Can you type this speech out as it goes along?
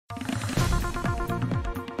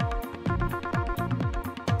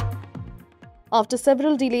After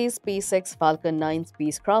several delays, SpaceX Falcon 9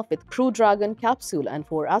 spacecraft with Crew Dragon capsule and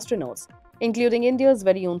 4 astronauts, including India's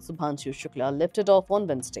very own Shubhanshu Shukla, lifted off on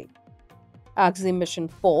Wednesday. Axiom Mission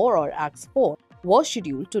 4 or AX4 was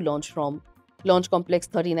scheduled to launch from Launch Complex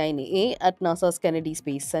 39A at NASA's Kennedy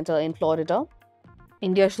Space Center in Florida.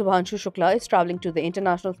 India's Shubhanshu Shukla is traveling to the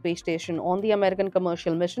International Space Station on the American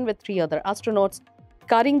commercial mission with 3 other astronauts,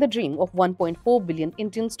 carrying the dream of 1.4 billion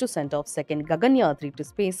Indians to send off second Gaganyatri to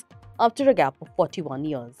space after a gap of 41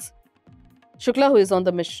 years. Shukla, who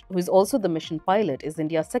is also the mission pilot, is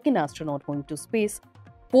India's second astronaut going to space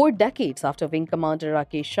 4 decades after Wing Commander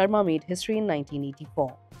Rakesh Sharma made history in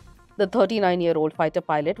 1984. The 39-year-old fighter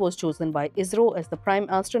pilot was chosen by ISRO as the prime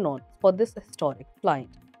astronaut for this historic flight.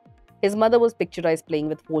 His mother was picturized playing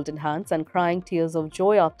with folded hands and crying tears of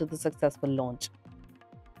joy after the successful launch.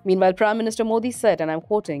 Meanwhile, Prime Minister Modi said, and I'm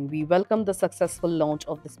quoting, "We welcome the successful launch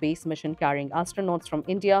of the space mission carrying astronauts from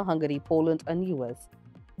India, Hungary, Poland and US.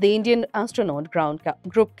 The Indian Astronaut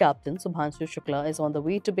Group Captain Shubhanshu Shukla is on the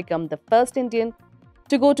way to become the first Indian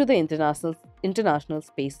to go to the International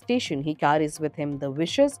Space Station. He carries with him the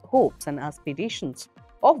wishes, hopes and aspirations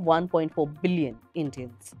of 1.4 billion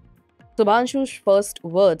Indians." Shubhanshu's first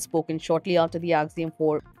words, spoken shortly after the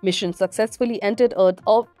Axiom4 mission successfully entered Earth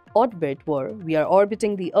orbit, were, "We are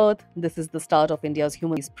orbiting the Earth. This is the start of India's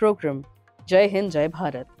human space program. Jai Hind, Jai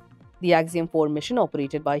Bharat." The Axiom4 mission,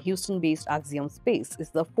 operated by Houston-based Axiom Space, is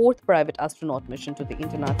the 4th private astronaut mission to the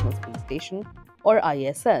International Space Station, or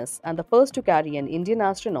ISS, and the first to carry an Indian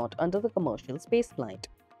astronaut under the commercial spaceflight.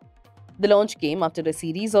 The launch came after a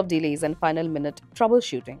series of delays and final-minute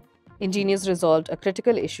troubleshooting. Engineers resolved a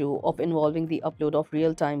critical issue of involving the upload of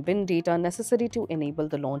real-time wind data necessary to enable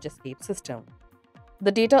the launch escape system.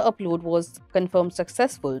 The data upload was confirmed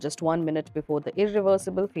successful just 1 minute before the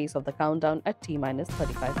irreversible phase of the countdown at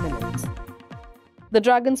T-35 minutes. The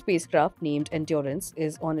Dragon spacecraft, named Endurance,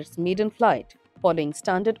 is on its maiden flight. Following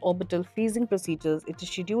standard orbital phasing procedures, it is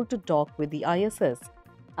scheduled to dock with the ISS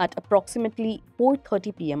at approximately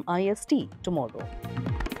 4:30 p.m. IST tomorrow.